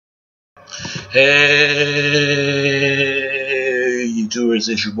Hey, YouTubers,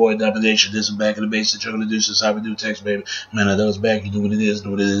 it's your boy Domination. This is Back in the Basics. I'm gonna do this how we do text, baby. Man, I know it's back. You know what it is.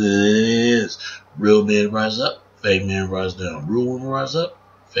 Know what it is. Real men rise up. Fake men rise down. Real women rise up.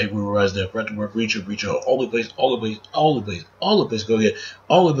 Fake women rise down. Right to work, reach your only place go get. Only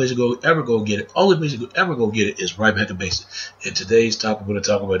place go ever go get it. Only place you go ever go get it is right back in basic. And today's topic we're gonna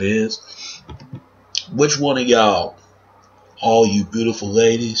talk about is which one of y'all, all you beautiful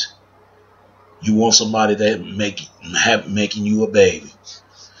ladies, you want somebody that making you a baby,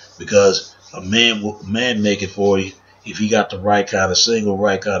 because a man make it for you if he got the right kind of single,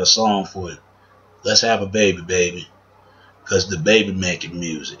 right kind of song for you. Let's have a baby, because the baby making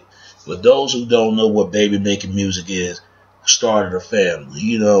music. For those who don't know what baby making music is, started a family.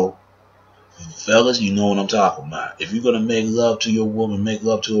 You know, fellas, you know what I'm talking about. If you're gonna make love to your woman, make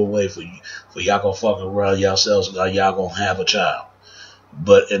love to her way for y'all gonna fuck around yourselves, y'all gonna have a child.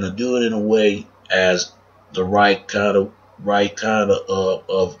 But do it in a way as the right kind of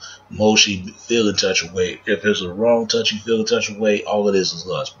motion, feel in touch of way. If it's a wrong touch, you feel in touch of way, all it is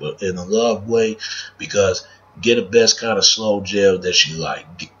lust. But in a love way, because get the best kind of slow jam that she like.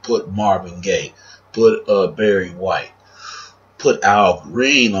 Put Marvin Gaye, put Barry White, put Al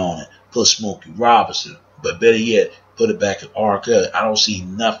Green on it, put Smokey Robinson. But better yet, put it back in R. Kelly. I don't see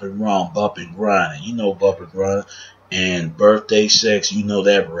nothing wrong bumping grinding. You know bumping grinding. And Birthday Sex, you know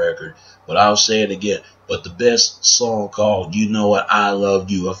that record. But I'll say it again. But the best song called You Know What I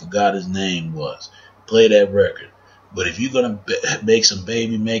Love You, I forgot his name was. Play that record. But if you're going to make some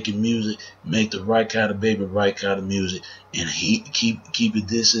baby making music, make the right kind of baby, right kind of music, and keep it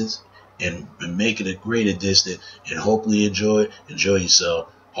distance and make it a greater distance, and hopefully enjoy yourself,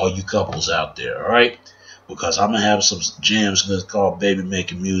 all you couples out there, all right? Because I'm going to have some jams called baby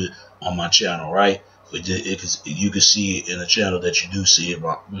making music on my channel, right? You can see it in the channel that you do see in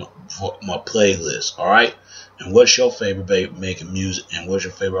my playlist, all right? And what's your favorite baby making music? And what's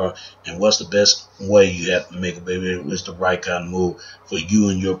your favorite? And what's the best way you have to make a baby? What's the right kind of move for you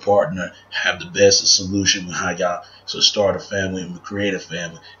and your partner? Have the best solution on how y'all start a family and create a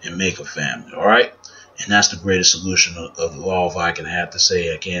family and make a family, all right? And that's the greatest solution of all, if I can have to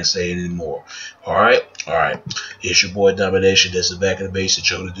say. I can't say it anymore. All right? All right. It's your boy Domination. This is Back in the Basics.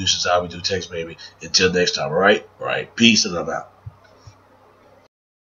 Show the deuces how we do text, baby. Until next time, all right? All right. Peace and I'm out.